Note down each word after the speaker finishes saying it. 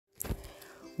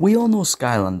We all know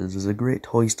Skylanders is a great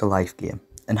toys to life game,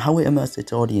 and how it immersed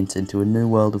its audience into a new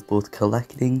world of both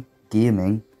collecting,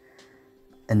 gaming,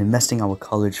 and investing our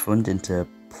college fund into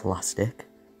plastic.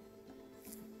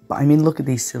 But I mean, look at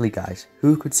these silly guys.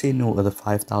 Who could say no to the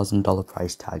 $5,000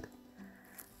 price tag?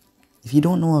 If you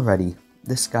don't know already,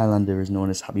 this Skylander is known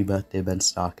as Happy Birthday Ben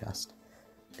Starcast,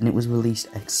 and it was released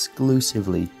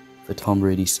exclusively for Tom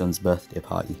Brady's son's birthday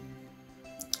party.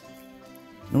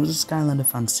 And as a Skylander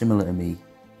fan similar to me,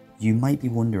 you might be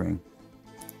wondering,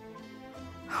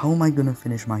 how am I going to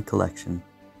finish my collection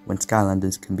when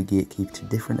Skylanders can be gatekeeped to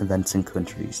different events and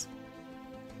countries?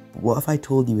 But what if I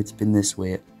told you it's been this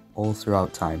way all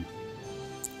throughout time?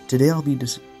 Today I'll be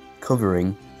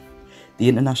covering the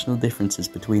international differences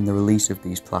between the release of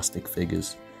these plastic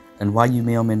figures, and why you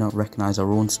may or may not recognise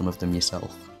or own some of them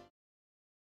yourself.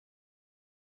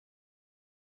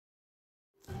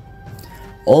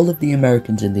 All of the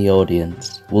Americans in the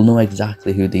audience will know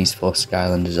exactly who these four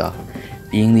Skylanders are,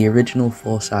 being the original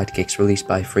four sidekicks released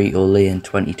by Frito-Lay in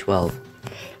 2012,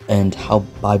 and how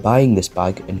by buying this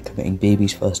bag and committing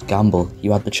baby's first gamble,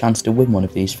 you had the chance to win one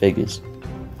of these figures.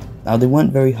 Now, they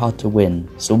weren't very hard to win,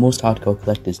 so most hardcore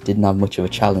collectors didn't have much of a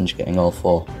challenge getting all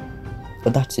four.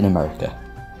 But that's in America.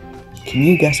 Can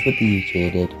you guess what the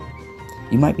UK did?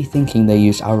 You might be thinking they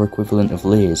used our equivalent of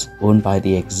Lay's, owned by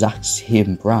the exact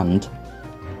same brand.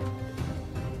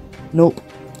 Nope.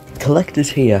 Collectors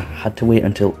here had to wait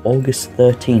until August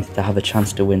 13th to have a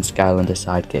chance to win Skylander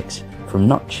sidekicks, from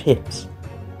not chips,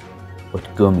 but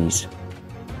gummies.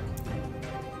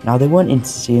 Now, they weren't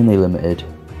insanely limited,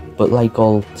 but like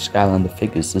all Skylander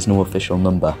figures, there's no official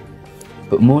number.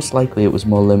 But most likely it was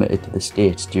more limited to the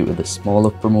States due to the smaller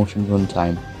promotion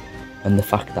runtime and the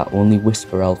fact that only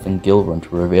Whisper Elf and Gilrunt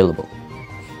were available.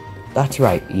 That's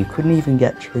right, you couldn't even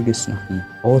get Trigger Snappy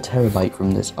or Terabyte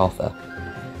from this offer.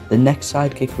 The next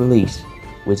sidekick release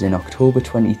was in October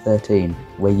 2013,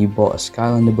 where you bought a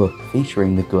Skylander book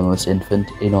featuring the gunless infant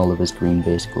in all of his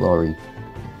green-based glory.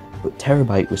 But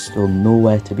Terabyte was still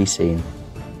nowhere to be seen.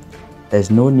 There's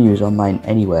no news online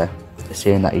anywhere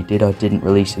saying that he did or didn't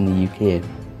release in the UK,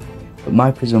 but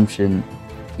my presumption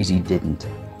is he didn't.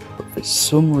 But for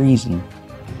some reason,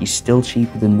 he's still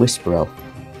cheaper than Whisper Elf,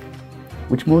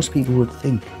 which most people would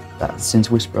think that since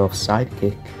Whisper Elf's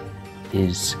sidekick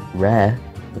is rare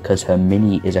because her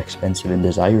mini is expensive and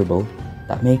desirable,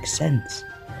 that makes sense.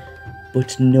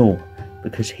 But no,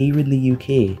 because here in the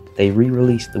UK, they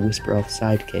re-released the Whisper Elf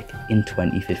sidekick in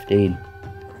 2015.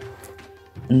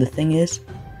 And the thing is,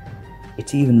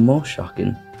 it's even more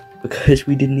shocking because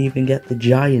we didn't even get the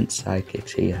giant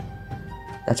sidekicks here.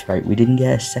 That's right, we didn't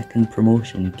get a second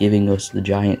promotion giving us the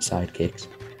giant sidekicks.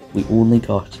 We only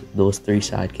got those three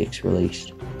sidekicks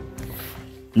released.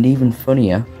 And even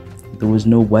funnier, there was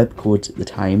no web codes at the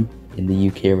time in the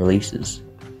UK releases,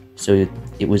 so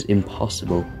it was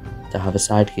impossible to have a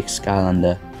sidekick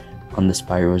Skylander on the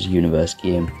Spyro's Universe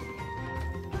game.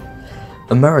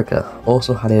 America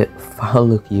also had it far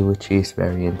luckier with chase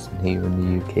variants than here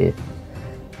in the UK.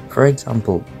 For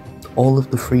example, all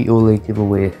of the Frito-Lay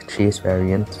giveaway chase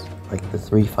variants, like the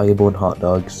 3 Firebone hot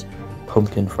dogs,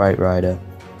 Pumpkin Fright Rider,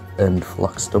 and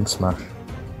Flock Stump Smash,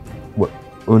 were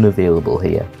unavailable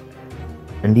here.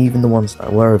 And even the ones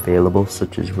that were available,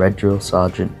 such as Red Drill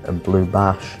Sergeant and Blue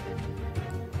Bash,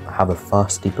 have a far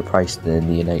steeper price than in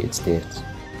the United States.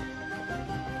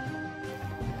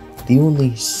 The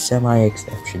only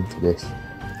semi-exception to this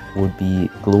would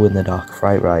be Glow-in-the-Dark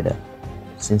Fright Rider,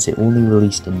 since it only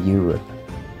released in Europe.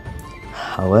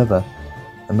 However,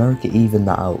 America evened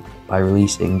that out by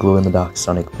releasing Glow-in-the-Dark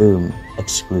Sonic Boom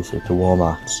exclusive to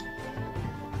Walmarts.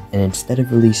 And instead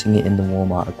of releasing it in the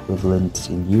Walmart equivalents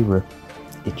in Europe,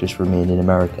 it just remained in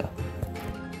America.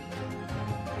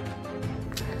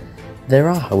 There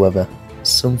are, however,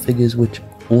 some figures which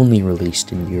only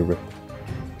released in Europe,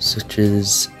 such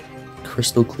as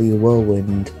Crystal Clear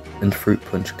Whirlwind and Fruit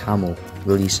Punch Camel,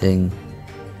 releasing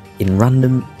in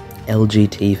random LG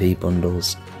TV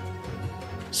bundles.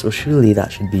 So surely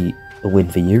that should be a win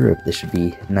for Europe. This should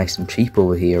be nice and cheap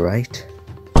over here, right?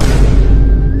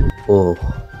 Oh.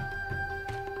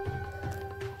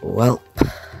 Well,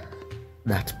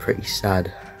 that's pretty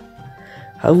sad.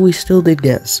 However, we still did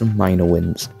get some minor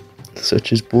wins,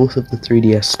 such as both of the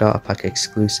 3DS Starter Pack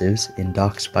exclusives in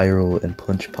Dark Spyro and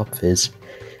Punch Pop Fizz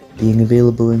being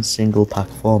available in single pack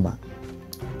format.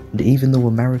 And even though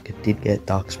America did get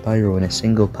Dark Spyro in a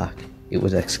single pack, it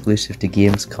was exclusive to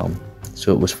Gamescom,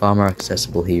 so it was far more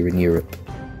accessible here in Europe.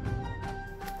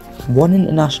 One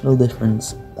international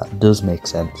difference that does make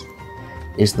sense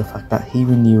is the fact that here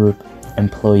in Europe,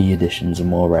 employee editions are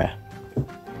more rare.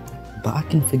 but I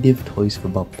can forgive Toys for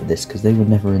Bob for this because they were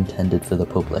never intended for the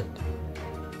public.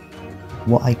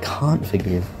 What I can't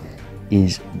forgive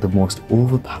is the most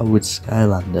overpowered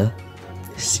Skylander,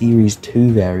 the Series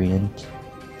 2 variant,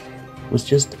 was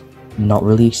just not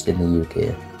released in the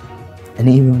UK. And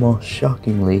even more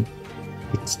shockingly,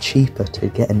 it's cheaper to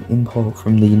get an import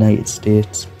from the United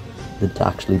States than to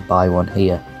actually buy one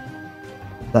here.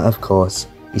 That of course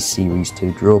is Series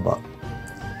 2 Drobot,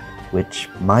 which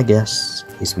my guess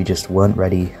is we just weren't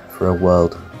ready for a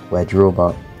world where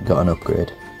Drobot got an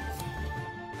upgrade.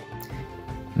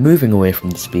 Moving away from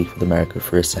the speak with America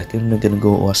for a second, we're going to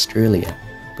go to Australia,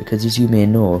 because as you may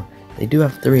know, they do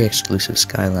have 3 exclusive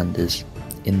Skylanders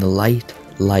in the Light,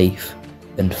 Life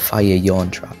and Fire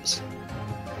Yawn traps.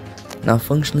 Now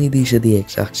functionally these are the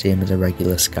exact same as a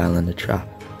regular Skylander trap,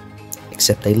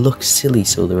 except they look silly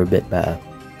so they're a bit better.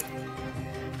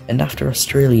 And after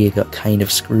Australia got kind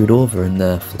of screwed over in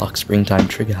the Flock Springtime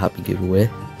Trigger Happy giveaway,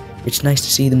 it's nice to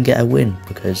see them get a win,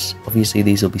 because obviously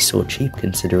these will be so cheap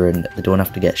considering they don't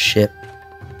have to get shipped.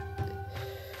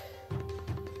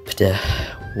 But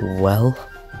well,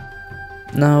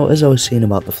 now as I was saying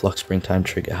about the Flock Springtime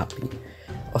Trigger Happy,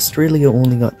 Australia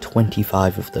only got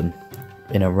 25 of them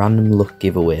in a random luck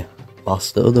giveaway,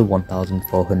 whilst the other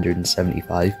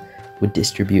 1,475 were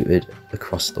distributed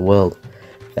across the world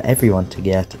for everyone to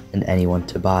get and anyone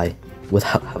to buy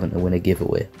without having to win a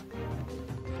giveaway.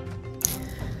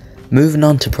 Moving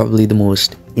on to probably the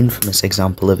most infamous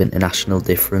example of international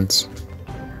difference,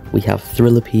 we have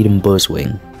Thrillipede and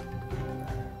Buzzwing.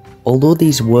 Although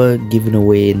these were given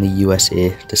away in the USA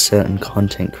to certain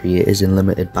content creators in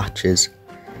limited batches,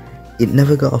 it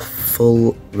never got a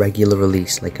full regular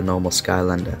release like a normal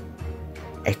Skylander,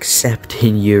 except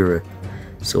in Europe.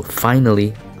 So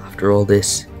finally, after all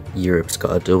this, Europe's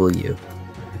got a W.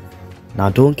 Now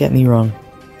don't get me wrong,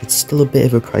 it's still a bit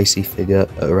of a pricey figure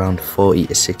at around £40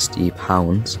 to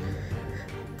 £60,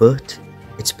 but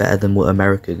it's better than what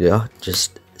America got,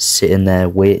 just sitting there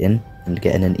waiting and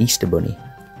getting an Easter bunny.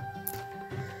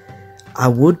 I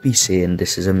would be saying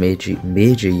this is a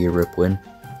major Europe win.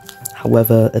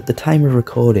 However, at the time of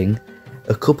recording,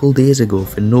 a couple days ago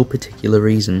for no particular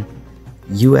reason,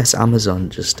 US Amazon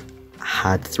just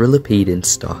had Thrillipede in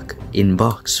stock, in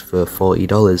box, for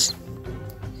 $40.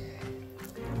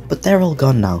 But they're all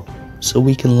gone now, so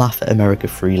we can laugh at America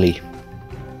freely.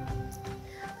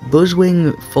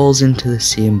 Buzzwing falls into the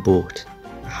same boat,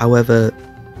 however,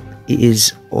 it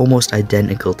is almost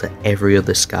identical to every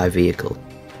other Sky vehicle,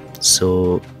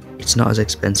 so it's not as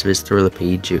expensive as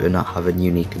Thrillipede due to not having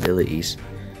unique abilities.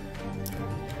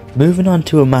 Moving on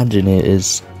to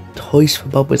Imaginators, Toys for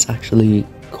Bob was actually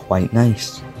quite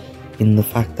nice, in the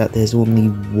fact that there's only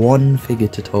one figure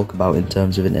to talk about in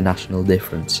terms of international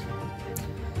difference.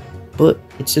 But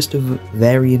it's just a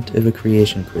variant of a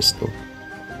creation crystal.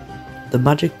 The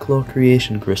Magic Claw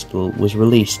creation crystal was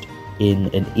released in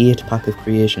an 8-pack of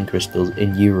creation crystals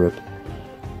in Europe,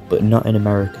 but not in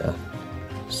America.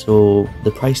 So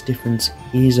the price difference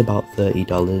is about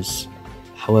 $30,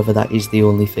 however that is the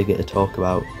only figure to talk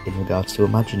about in regards to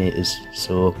Imaginators,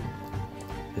 so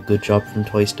a good job from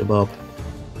Toys to Bob.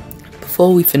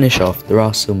 Before we finish off, there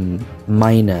are some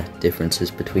minor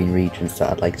differences between regions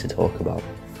that I'd like to talk about.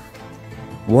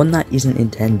 One that isn't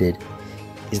intended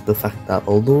is the fact that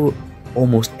although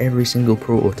almost every single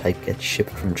prototype gets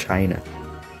shipped from China,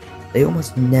 they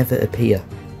almost never appear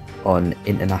on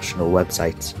international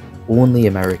websites, only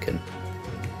American.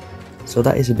 So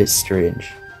that is a bit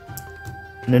strange.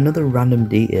 And another random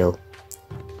detail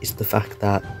is the fact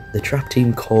that the Trap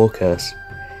Team Core Curse,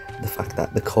 the fact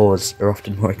that the cores are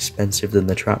often more expensive than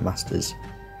the Trap Masters,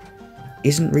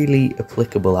 isn't really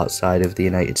applicable outside of the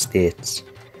United States.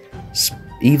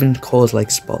 Even cores like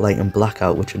Spotlight and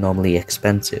Blackout, which are normally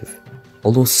expensive,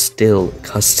 although still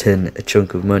costing a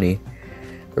chunk of money,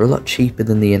 they're a lot cheaper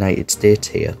than the United States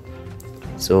here.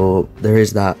 So there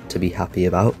is that to be happy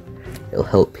about. It'll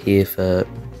help pay for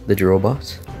the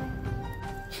Drobot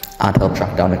and help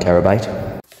track down a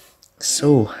terabyte.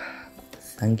 So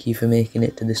thank you for making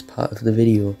it to this part of the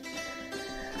video,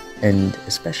 and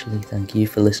especially thank you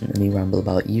for listening to me ramble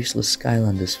about useless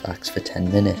Skylanders facts for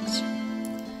 10 minutes.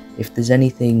 If there's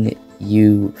anything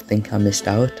you think I missed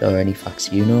out or any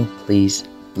facts you know, please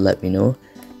let me know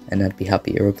and I'd be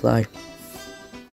happy to reply.